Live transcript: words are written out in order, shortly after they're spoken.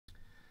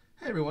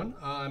Hey everyone,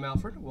 I'm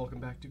Alfred.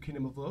 Welcome back to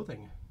Kingdom of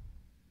Loathing.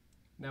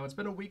 Now, it's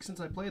been a week since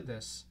I played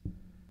this,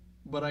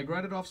 but I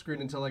grinded off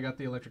screen until I got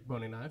the electric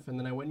boning knife, and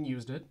then I went and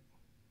used it.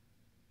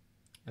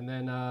 And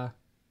then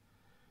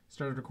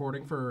started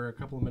recording for a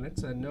couple of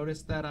minutes and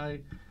noticed that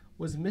I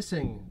was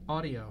missing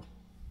audio.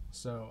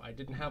 So I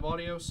didn't have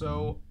audio,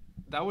 so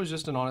that was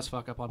just an honest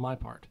fuck up on my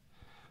part.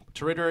 But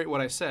to reiterate what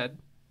I said,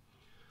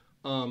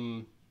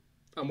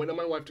 I'm waiting on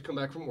my wife to come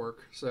back from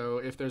work, so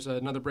if there's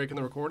another break in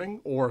the recording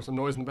or some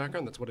noise in the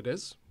background, that's what it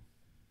is.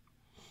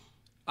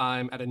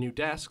 I'm at a new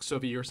desk, so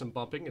if you hear some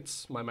bumping,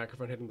 it's my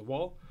microphone hitting the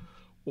wall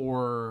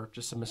or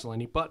just some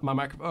miscellany. But my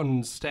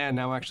microphone stand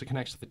now actually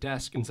connects to the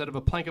desk instead of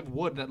a plank of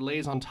wood that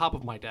lays on top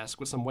of my desk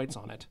with some weights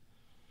on it.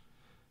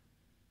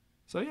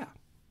 So yeah.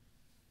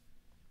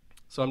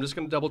 So I'm just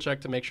going to double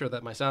check to make sure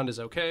that my sound is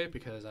okay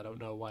because I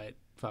don't know why it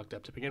fucked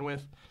up to begin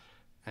with,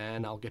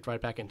 and I'll get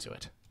right back into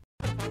it.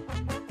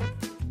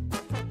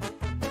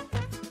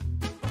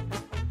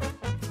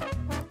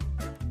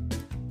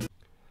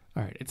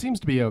 Alright, it seems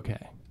to be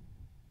okay.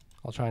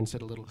 I'll try and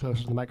sit a little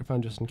closer to the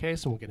microphone just in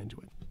case, and we'll get into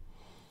it.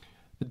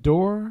 The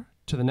door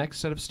to the next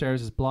set of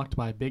stairs is blocked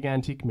by a big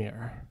antique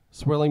mirror.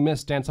 Swirling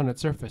mist dance on its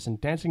surface, and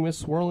dancing mist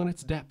swirl in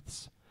its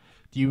depths.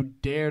 Do you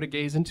dare to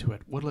gaze into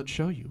it? What'll it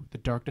show you? The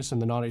darkness in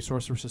the naughty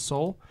sorceress's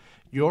soul?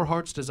 Your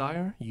heart's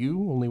desire?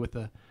 You, only with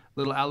the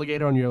little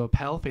alligator on your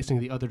lapel facing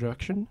the other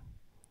direction?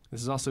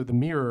 This is also the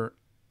mirror.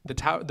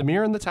 The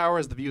mirror in the tower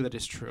is the view that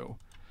is true.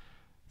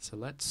 So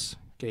let's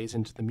gaze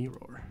into the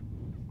mirror.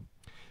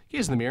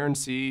 Gaze in the mirror and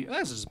see,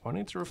 this is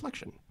disappointing, it's a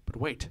reflection. But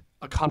wait,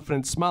 a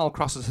confident smile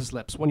crosses his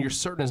lips, one you're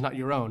certain is not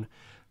your own.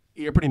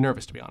 You're pretty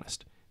nervous, to be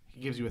honest. He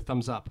gives you a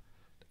thumbs up,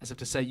 as if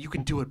to say, you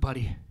can do it,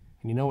 buddy.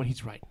 And you know what,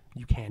 he's right.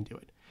 You can do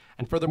it.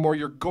 And furthermore,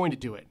 you're going to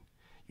do it.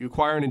 You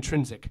acquire an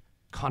intrinsic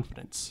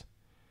confidence.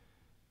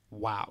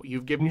 Wow,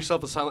 you've given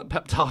yourself a silent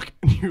pep talk,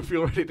 and you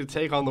feel ready to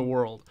take on the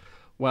world.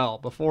 Well,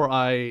 before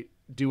I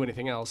do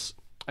anything else,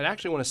 I'd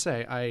actually want to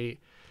say I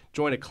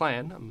joined a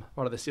clan. I'm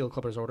part of the Seal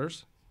Clubber's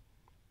orders.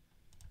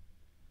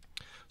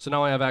 So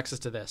now I have access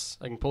to this.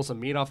 I can pull some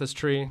meat off this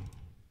tree.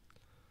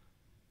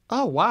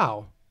 Oh,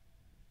 wow.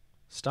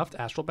 Stuffed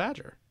astral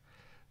badger.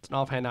 It's an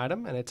offhand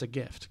item, and it's a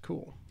gift.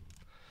 Cool.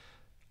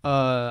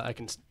 I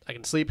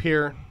can sleep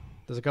here.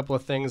 There's a couple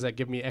of things that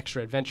give me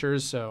extra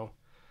adventures, so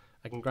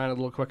I can grind a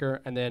little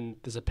quicker. And then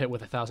there's a pit with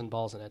 1,000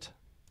 balls in it.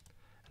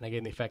 And I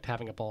gain the effect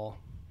having a ball,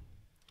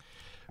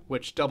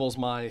 which doubles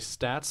my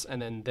stats,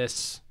 and then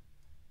this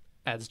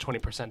adds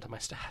 20% to my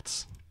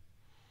stats.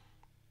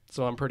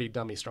 So I'm pretty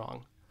dummy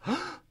strong.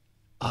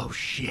 Oh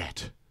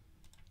shit.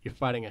 You're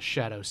fighting a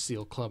shadow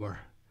seal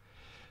clubber.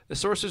 The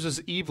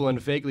sorceress's evil and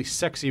vaguely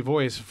sexy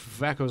voice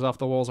echoes off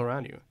the walls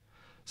around you.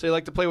 So you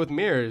like to play with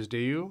mirrors, do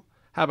you?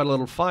 How about a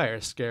little fire,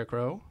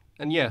 Scarecrow?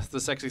 And yes, the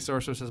sexy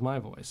sorceress is my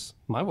voice.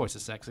 My voice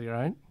is sexy,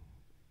 right?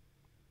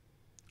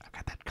 I've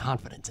got that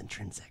confidence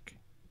intrinsic.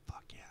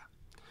 Fuck yeah.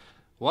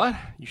 What?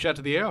 You shot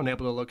to the air,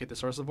 unable to locate the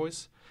source of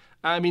voice?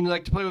 I mean, you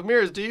like to play with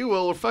mirrors, do you?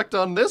 Well, reflect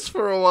on this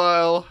for a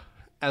while.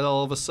 And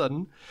all of a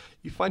sudden,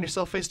 you find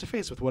yourself face to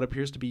face with what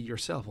appears to be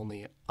yourself,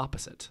 only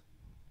opposite.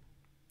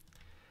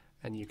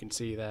 And you can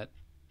see that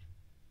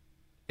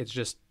it's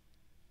just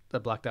a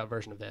blacked out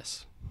version of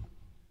this.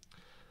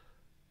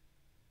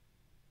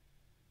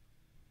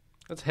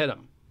 Let's hit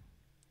him.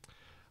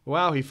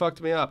 Wow, he fucked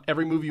me up.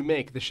 Every move you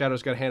make, the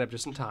shadow's got a hand up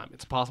just in time.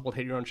 It's impossible to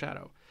hit your own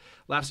shadow.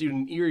 Laughs at you in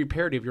an eerie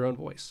parody of your own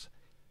voice.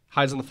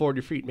 Hides on the floor at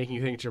your feet, making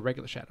you think it's your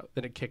regular shadow.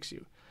 Then it kicks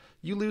you.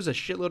 You lose a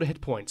shitload of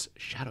hit points.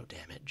 Shadow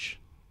damage.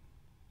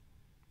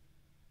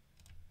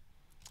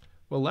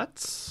 Well,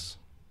 let's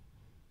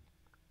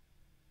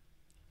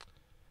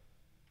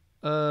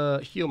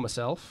heal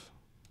myself.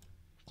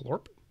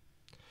 Glorp.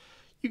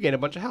 You gain a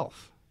bunch of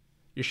health.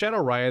 Your shadow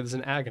writhes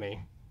in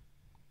agony.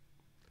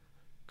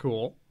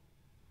 Cool.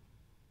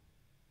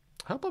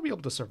 I hope I'll be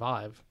able to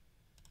survive.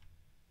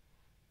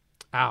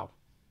 Ow.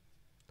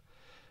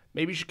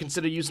 Maybe you should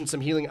consider using some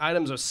healing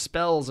items or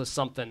spells or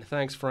something.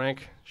 Thanks,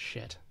 Frank.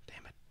 Shit.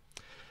 Damn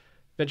it.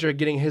 Venture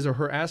getting his or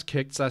her ass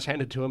kicked /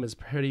 handed to him is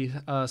pretty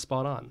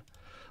spot on.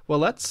 Well,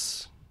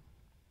 let's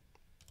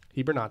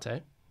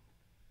hibernate.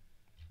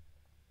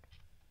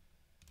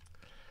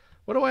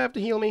 What do I have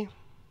to heal me?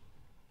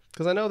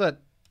 Because I know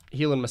that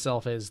healing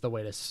myself is the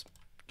way to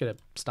get a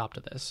stop to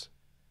this.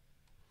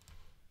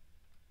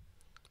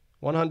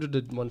 100 to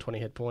 120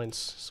 hit points.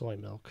 Soy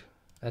milk.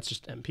 That's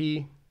just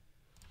MP.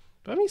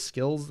 Do I have any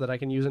skills that I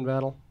can use in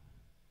battle?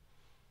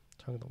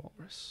 Tongue of the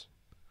Walrus.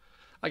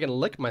 I can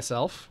lick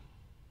myself.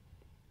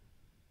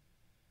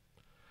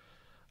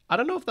 I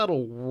don't know if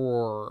that'll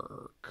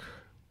work.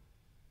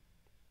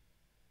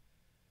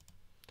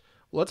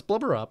 Let's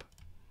blubber up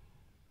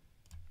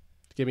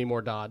to give me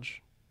more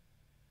dodge.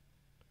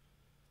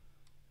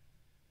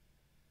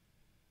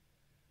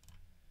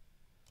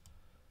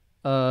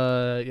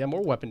 Yeah,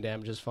 more weapon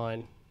damage is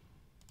fine.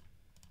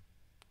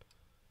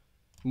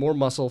 More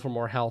muscle for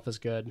more health is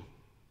good.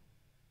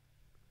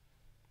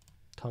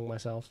 Tongue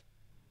myself.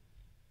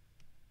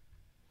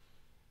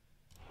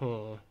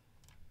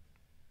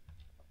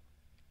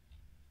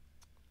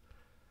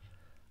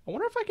 I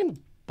wonder if I can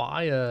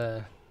buy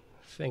a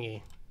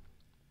thingy.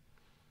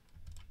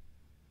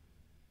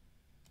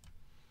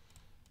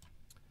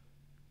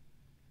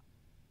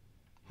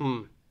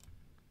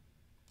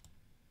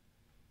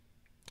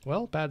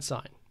 Well, bad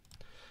sign.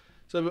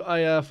 So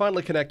I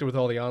finally connected with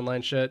all the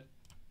online shit.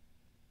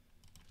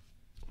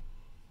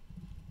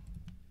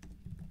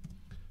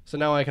 So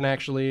now I can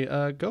actually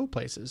go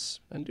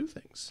places and do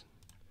things.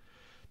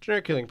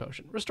 Generic healing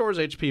potion. Restores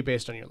HP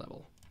based on your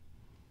level.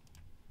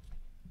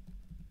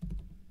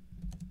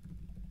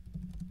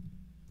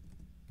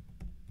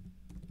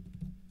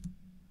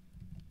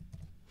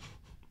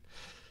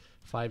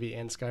 (5e)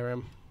 and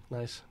Skyrim.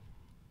 Nice.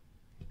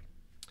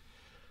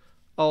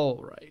 All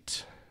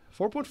right.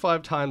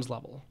 4.5 times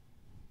level.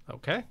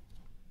 Okay.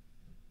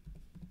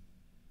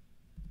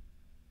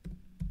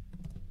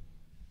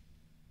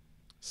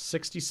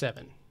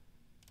 $67.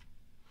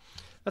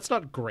 That's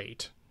not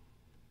great.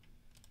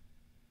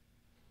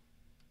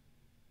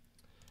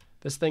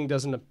 This thing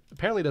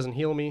apparently doesn't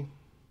heal me.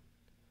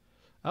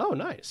 Oh,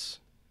 nice.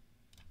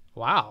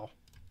 Wow.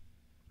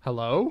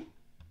 Hello?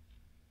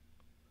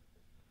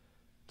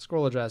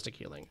 Scroll of drastic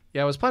healing.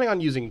 Yeah, I was planning on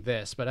using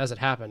this, but as it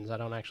happens, I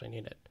don't actually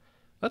need it.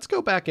 Let's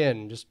go back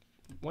in. Just,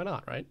 why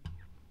not, right?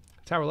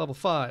 Tower level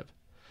 5.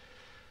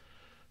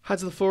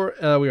 Hides of the Floor.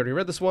 We already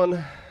read this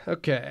one.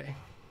 Okay.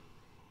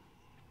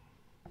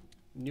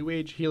 New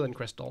Age Healing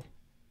Crystal.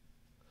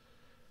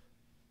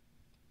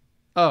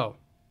 Oh.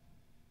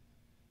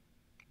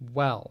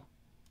 Well.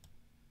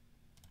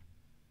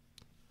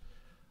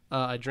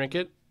 I drink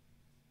it.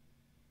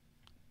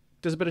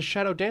 Does a bit of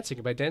shadow dancing.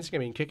 And by dancing, I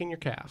mean kicking your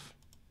calf.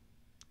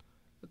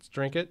 Let's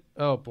drink it.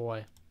 Oh,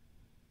 boy.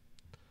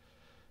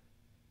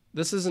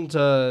 This isn't,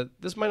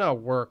 this might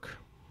not work.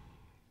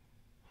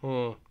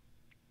 Oh,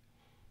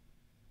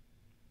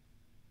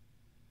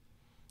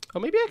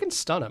 maybe I can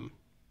stun him.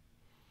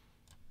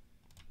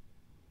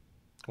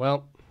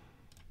 Well.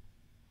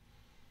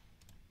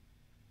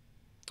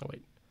 Oh,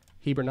 wait.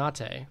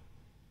 Hibernate.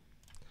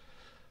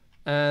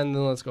 And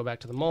then let's go back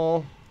to the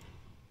mall.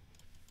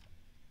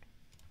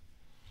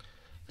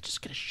 Let's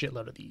just get a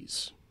shitload of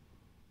these.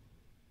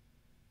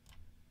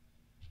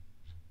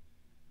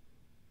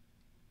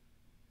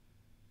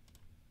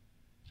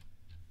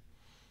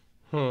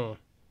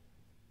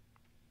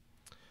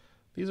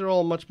 These are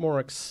all much more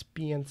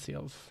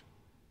expensive.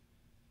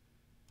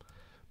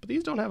 But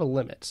these don't have a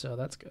limit, so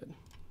that's good.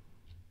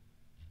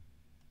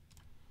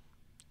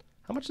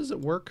 How much does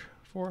it work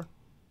for?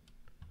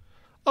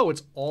 Oh,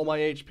 it's all my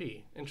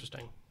HP.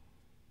 Interesting.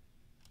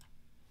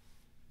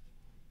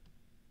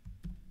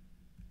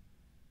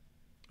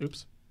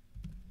 Oops.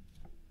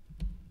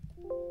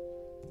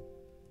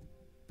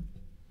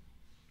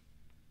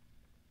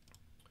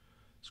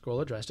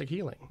 Scroll of drastic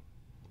healing.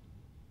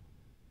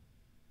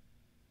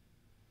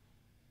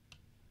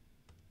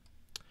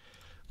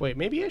 Wait,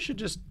 maybe I should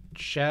just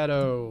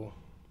shadow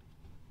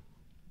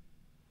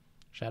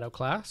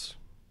class?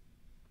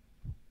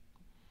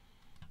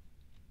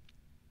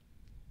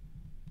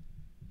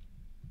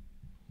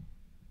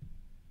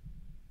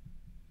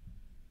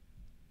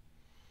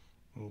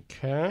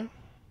 Okay.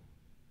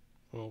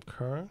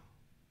 Okay.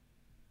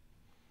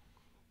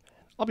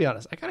 I'll be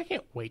honest, I kind of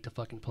can't wait to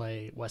fucking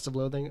play West of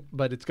Loathing,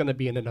 but it's going to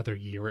be in another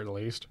year at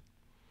least.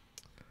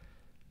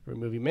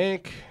 Remove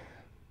make.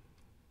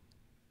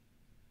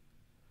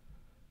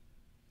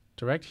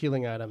 Direct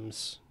healing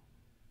items.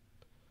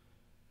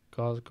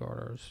 Gauze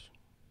garters.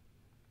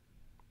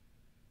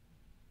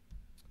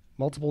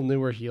 Multiple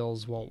newer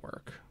heals won't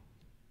work.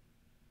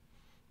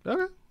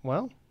 Okay,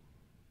 well.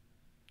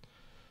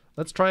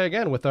 Let's try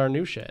again with our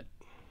new shit.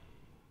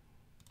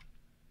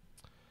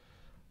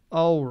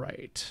 All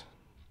right.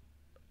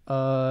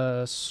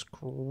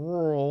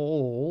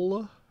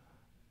 Scroll.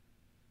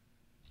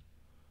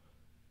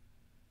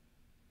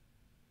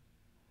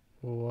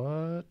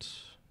 What?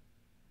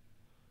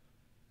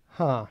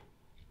 Huh.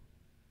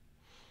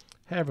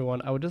 Hey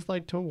everyone, I would just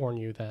like to warn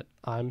you that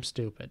I'm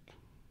stupid.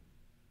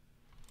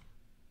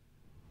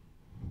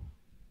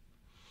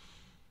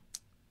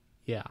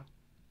 Yeah.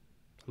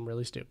 I'm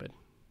really stupid.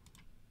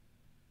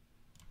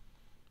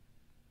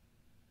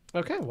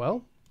 Okay,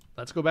 well,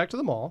 let's go back to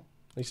the mall.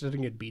 At least I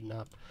didn't get beaten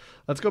up.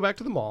 Let's go back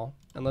to the mall,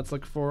 and let's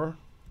look for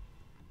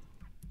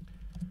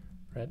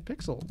red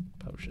pixel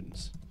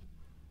potions.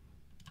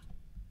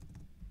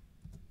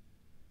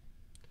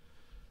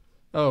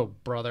 Oh,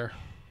 brother.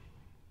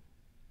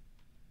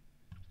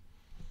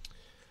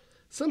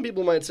 Some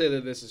people might say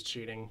that this is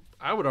cheating.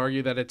 I would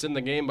argue that it's in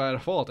the game by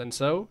default, and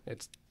so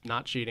it's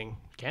not cheating.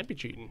 Can't be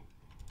cheating.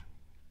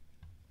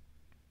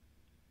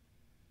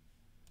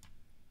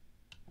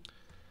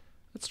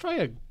 Let's try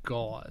a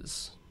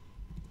gauze.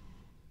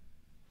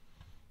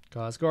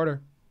 Gauze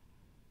garter.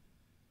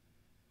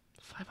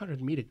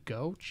 500 me to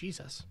go?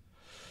 Jesus.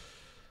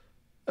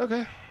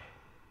 Okay.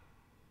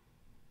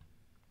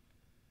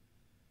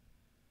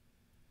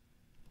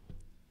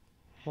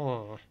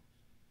 Huh.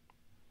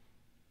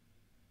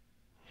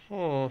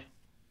 Huh.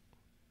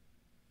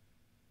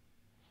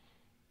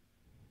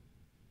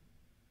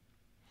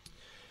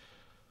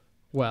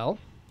 Well,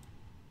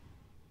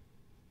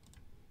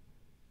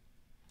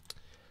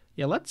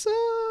 Yeah,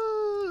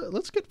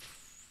 let's get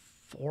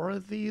 4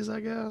 of these,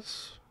 I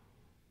guess.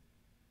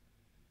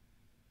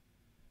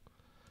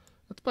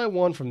 Let's buy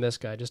 1 from this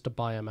guy just to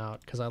buy him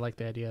out, because I like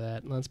the idea of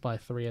that. And let's buy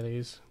 3 of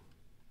these.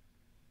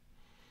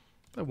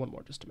 Buy 1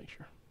 more just to make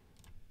sure.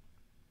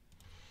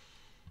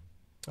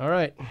 All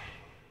right.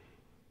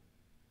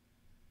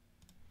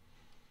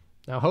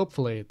 Now,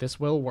 hopefully, this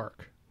will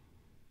work.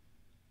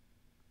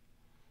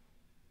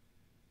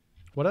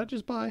 What did I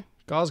just buy?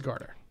 Gauze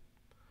Garter.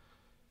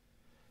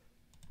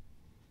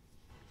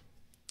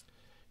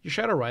 Your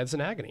shadow writhes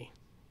in agony.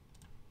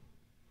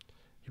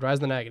 You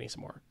writhes in agony some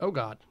more. Oh,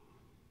 God.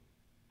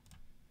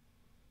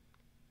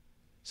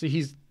 See,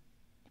 he's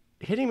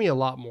hitting me a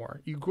lot more.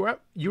 You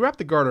wrap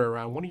the garter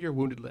around one of your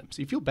wounded limbs.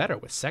 You feel better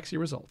with sexy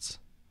results.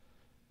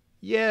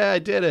 Yeah, I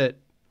did it.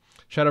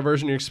 Shadow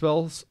version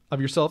of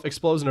yourself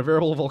explodes in a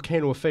veritable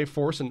volcano of fey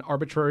force and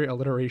arbitrary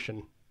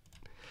alliteration.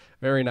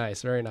 Very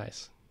nice, very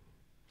nice.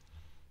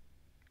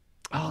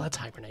 Oh, let's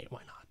hibernate.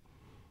 Why not?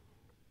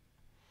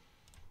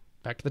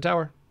 Back to the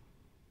tower.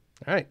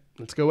 All right,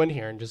 let's go in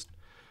here and just...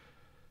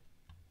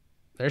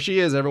 There she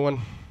is, everyone.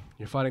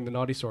 You're fighting the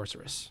naughty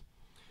sorceress.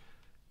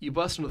 You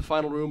bust into the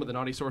final room of the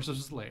naughty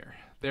sorceress's lair.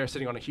 There,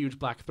 sitting on a huge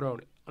black throne,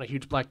 on a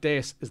huge black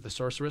dais, is the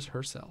sorceress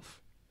herself.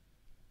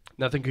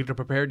 Nothing could have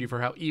prepared you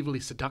for how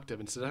evilly seductive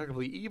and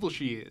seductively evil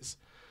she is.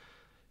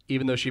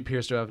 Even though she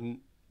appears to have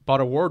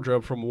bought a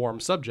wardrobe from Warm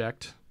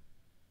Subject.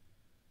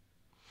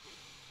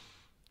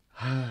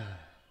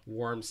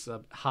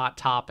 Hot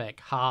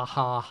topic. Ha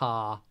ha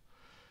ha.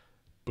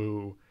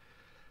 Boo.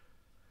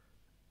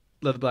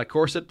 Leather black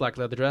corset, black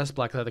leather dress,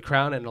 black leather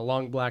crown, and a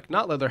long black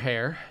not leather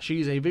hair.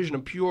 She's a vision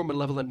of pure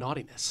malevolent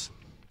naughtiness.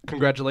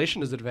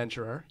 Congratulations,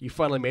 adventurer. You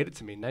finally made it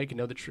to me. Now you can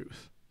know the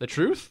truth. The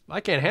truth? I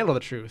can't handle the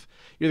truth.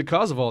 You're the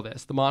cause of all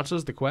this. The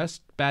monsters, the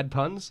quest, bad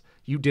puns.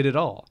 You did it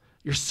all.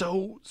 You're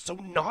so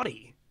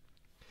naughty.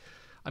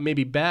 I may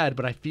be bad,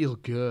 but I feel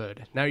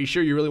good. Now, are you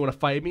sure you really want to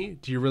fight me?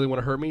 Do you really want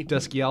to hurt me,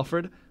 Dusky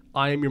Alfred?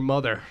 I am your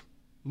mother.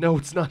 No,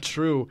 it's not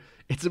true.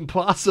 It's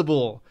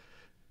impossible.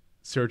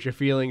 Search your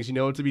feelings. You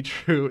know it to be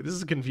true. This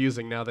is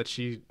confusing now that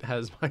she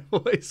has my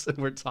voice and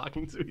we're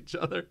talking to each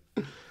other.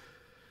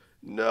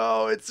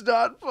 No, it's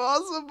not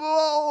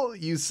possible,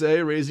 you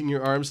say, raising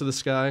your arms to the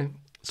sky.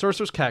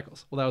 Sorceress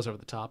cackles. Well, that was over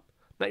the top.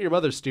 Not your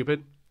mother,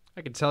 stupid.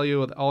 I can tell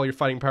you that all your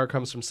fighting power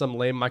comes from some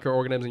lame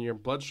microorganism in your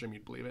bloodstream,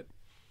 you'd believe it.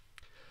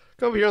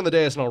 Come over here on the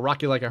dais and I'll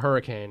rock you like a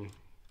hurricane.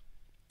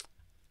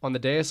 On the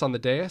dais?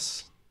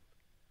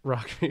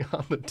 Rock me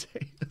on the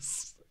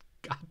dais.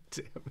 God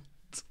damn it.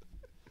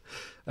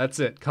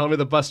 That's it. Call me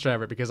the bus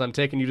driver because I'm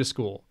taking you to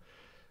school.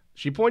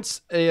 She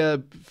points at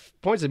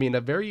me and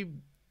a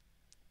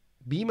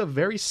beam of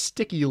very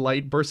sticky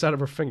light bursts out of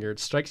her finger. It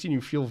strikes you and you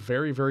feel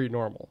very, very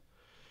normal.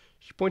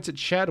 She points at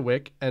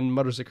Chadwick and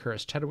mutters a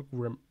curse. Chadwick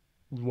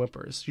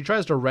whimpers. She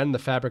tries to rend the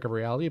fabric of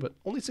reality, but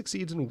only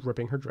succeeds in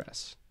ripping her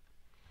dress.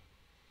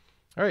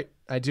 All right,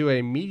 I do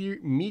a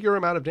meager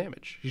amount of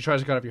damage. She tries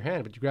to cut off your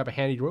hand, but you grab a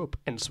handy rope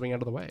and swing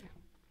out of the way.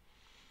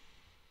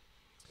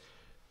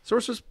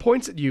 Sorceress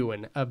points at you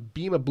and a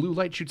beam of blue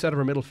light shoots out of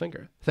her middle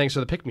finger. Thanks for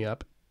the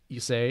pick-me-up,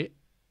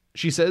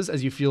 she says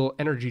as you feel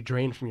energy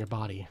drained from your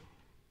body.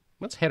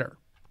 Let's hit her.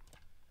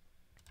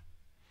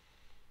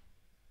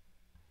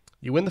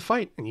 You win the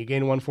fight and you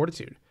gain 1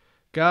 fortitude.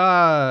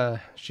 Gah,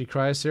 she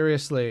cries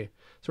seriously.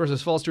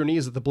 Sorceress falls to her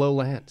knees as the blow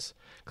lands.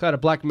 A cloud of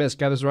black mist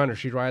gathers around her.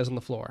 She writhes on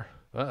the floor.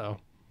 Uh-oh.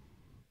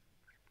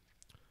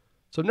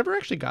 So I've never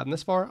actually gotten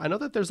this far. I know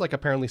that there's like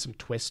apparently some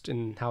twist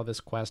in how this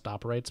quest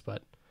operates,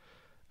 but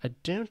I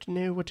don't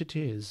know what it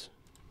is.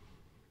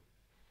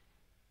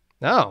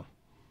 Oh.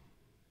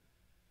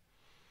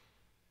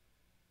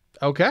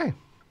 Okay.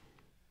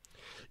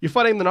 You're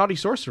fighting the naughty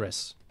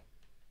sorceress.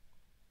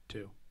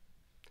 2.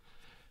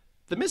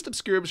 The mist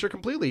obscures her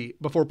completely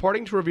before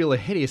parting to reveal a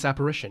hideous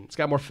apparition. It's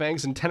got more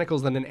fangs and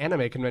tentacles than an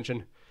anime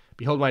convention.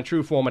 Behold my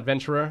true form,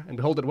 adventurer, and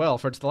behold it well,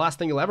 for it's the last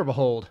thing you'll ever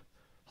behold.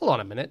 Hold on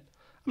a minute.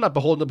 I'm not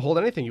beholden to behold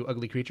anything, you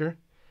ugly creature.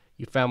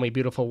 You found me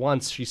beautiful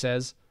once, she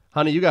says.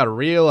 Honey, you got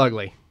real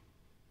ugly.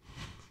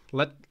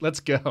 Let's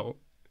go.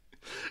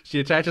 She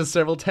attaches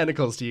several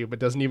tentacles to you, but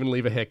doesn't even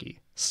leave a hickey.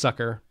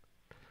 Sucker.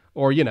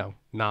 Or,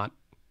 not.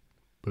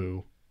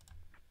 Boo.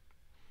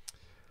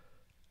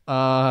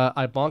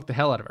 I bonked the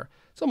hell out of her.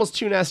 It's almost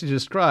too nasty to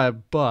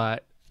describe,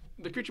 but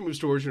the creature moves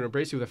towards you and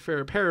embraces you with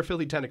a pair of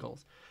filthy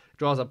tentacles.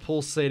 Draws a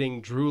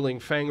pulsating,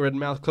 drooling, fang-red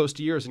mouth close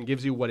to yours and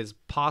gives you what is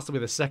possibly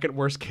the second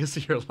worst kiss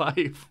of your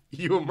life.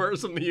 You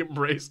immerse in the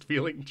embrace,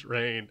 feeling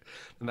drained.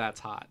 And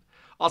that's hot.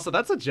 Also,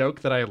 that's a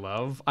joke that I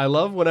love. I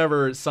love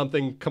whenever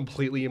something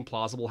completely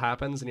implausible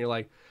happens and you're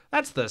like,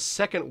 that's the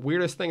second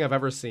weirdest thing I've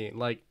ever seen.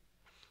 Like,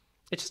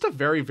 it's just a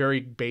very, very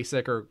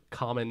basic or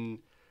common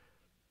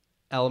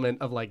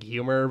element of like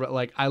humor, but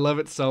like, I love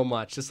it so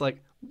much. Just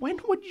like, when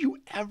would you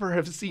ever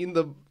have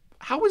seen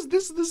how is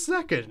this the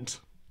second?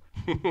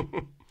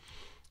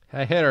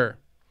 I hit her.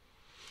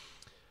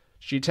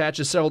 She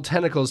attaches several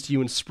tentacles to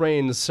you and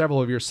sprains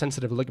several of your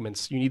sensitive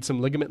ligaments. You need some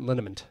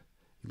liniment.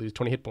 You lose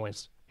 20 hit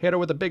points. Hit her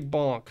with a big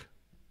bonk.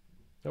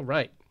 All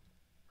right.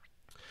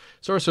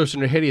 Sorceress in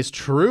her hideous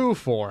true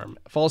form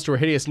falls to her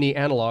hideous knee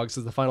analogs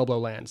as the final blow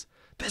lands.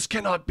 This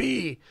cannot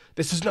be!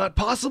 This is not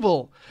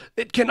possible!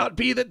 It cannot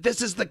be that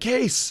this is the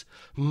case!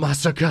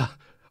 Masaka!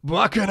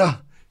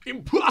 Bakana!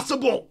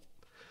 Impossible!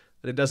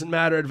 But it doesn't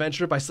matter,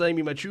 adventurer. By slaying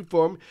me in my true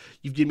form,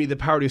 you've given me the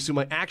power to assume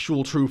my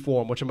actual true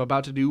form, which I'm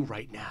about to do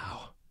right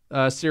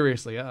now.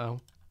 Seriously,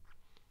 uh-oh.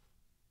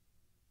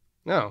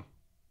 No.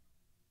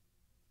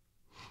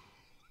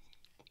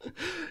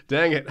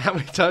 Dang it, how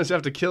many times do I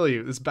have to kill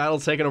you? This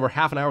battle's taken over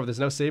half an hour, there's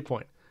no save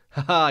point.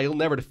 Haha, you'll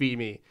never defeat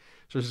me.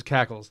 Sorceress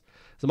cackles.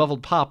 There's a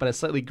muffled pop and a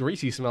slightly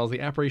greasy smell as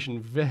the apparition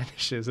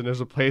vanishes and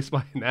is replaced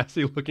by a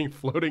nasty-looking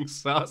floating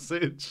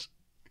sausage.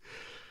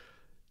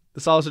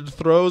 The sausage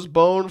throws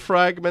bone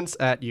fragments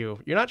at you.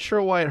 You're not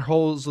sure why it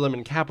holds them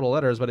in capital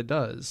letters, but it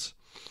does.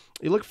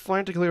 You look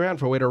frantically around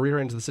for a way to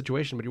rearrange the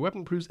situation, but your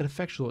weapon proves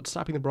ineffectual at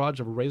stopping the barrage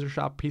of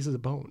razor-sharp pieces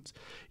of bones.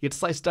 You get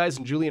sliced, diced,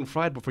 and julienne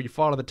fried before you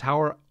fall out of the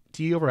tower.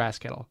 Tea over ass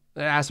kettle.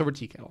 Ass over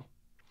tea kettle.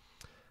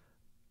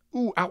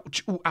 Ooh,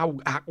 ouch, ooh, ow,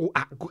 ah, ooh,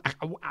 ah, ooh, ah,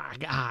 ooh, ah,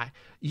 ah.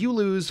 You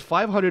lose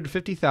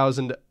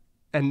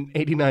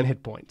 550,089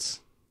 hit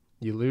points.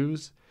 You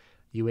lose.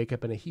 You wake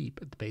up in a heap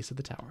at the base of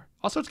the tower.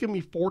 Also, it's giving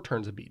me 4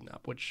 turns of beaten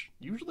up, which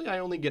usually I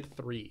only get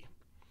 3.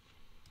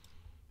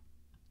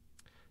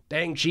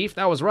 Dang, Chief,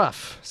 that was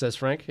rough, says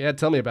Frank. Yeah,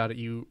 tell me about it,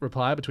 you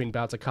reply between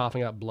bouts of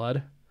coughing up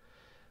blood.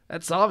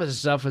 That office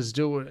stuff was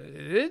doing...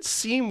 Did it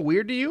seem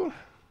weird to you?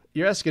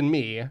 You're asking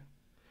me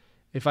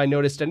if I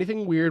noticed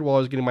anything weird while I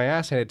was getting my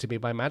ass handed to me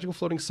by a magical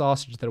floating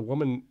sausage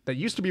that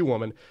used to be a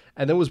woman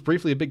and then was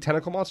briefly a big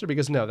tentacle monster?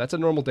 Because no, that's a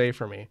normal day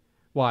for me.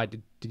 Why?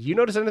 Did you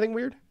notice anything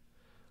weird?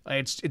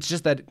 It's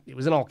just that it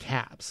was in all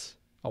caps.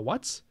 A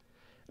what?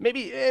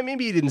 Maybe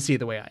you didn't see it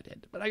the way I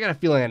did, but I got a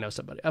feeling I know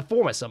somebody, a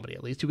form of somebody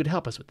at least, who could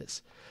help us with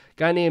this.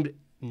 Guy named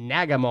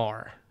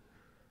Nagamar.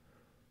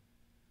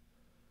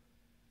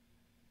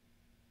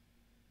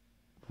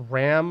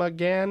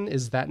 Ramagan?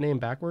 Is that name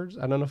backwards?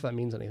 I don't know if that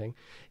means anything.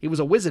 He was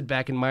a wizard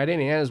back in my day,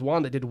 and he had his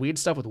wand that did weird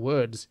stuff with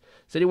words.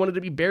 Said he wanted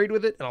to be buried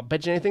with it, and I'll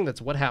bet you anything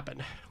that's what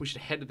happened. We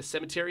should head to the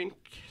cemetery and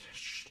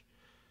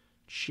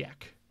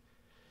check.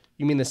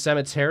 You mean the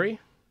cemetery?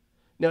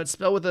 No, it's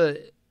spelled with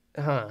a...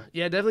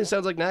 Yeah, it definitely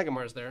sounds like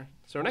Nagamar's there.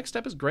 So our next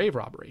step is grave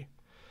robbery.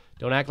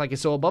 Don't act like you're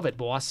so above it,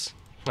 boss.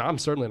 I'm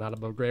certainly not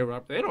above grave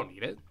robbery. They don't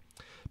need it.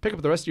 Pick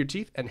up the rest of your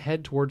teeth and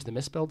head towards the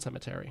misspelled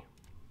cemetery.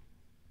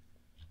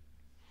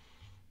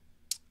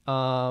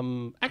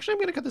 Actually, I'm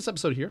going to cut this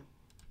episode here.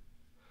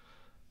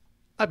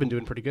 I've been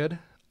doing pretty good.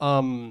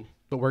 But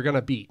we're going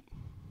to beat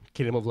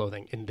Kingdom of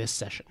Loathing in this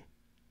session,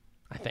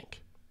 I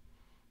think.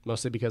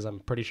 Mostly because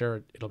I'm pretty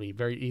sure it'll be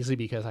very easy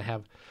because I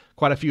have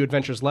quite a few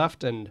adventures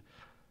left and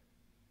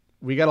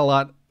we got a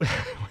lot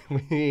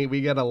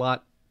we got a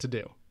lot to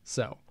do.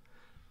 So,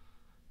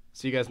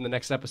 see you guys in the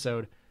next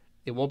episode.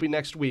 It won't be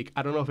next week.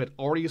 I don't know if it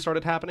already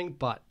started happening,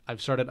 but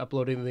I've started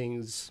uploading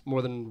things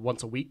more than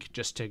once a week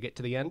just to get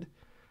to the end.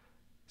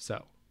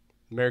 So,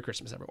 Merry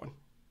Christmas, everyone.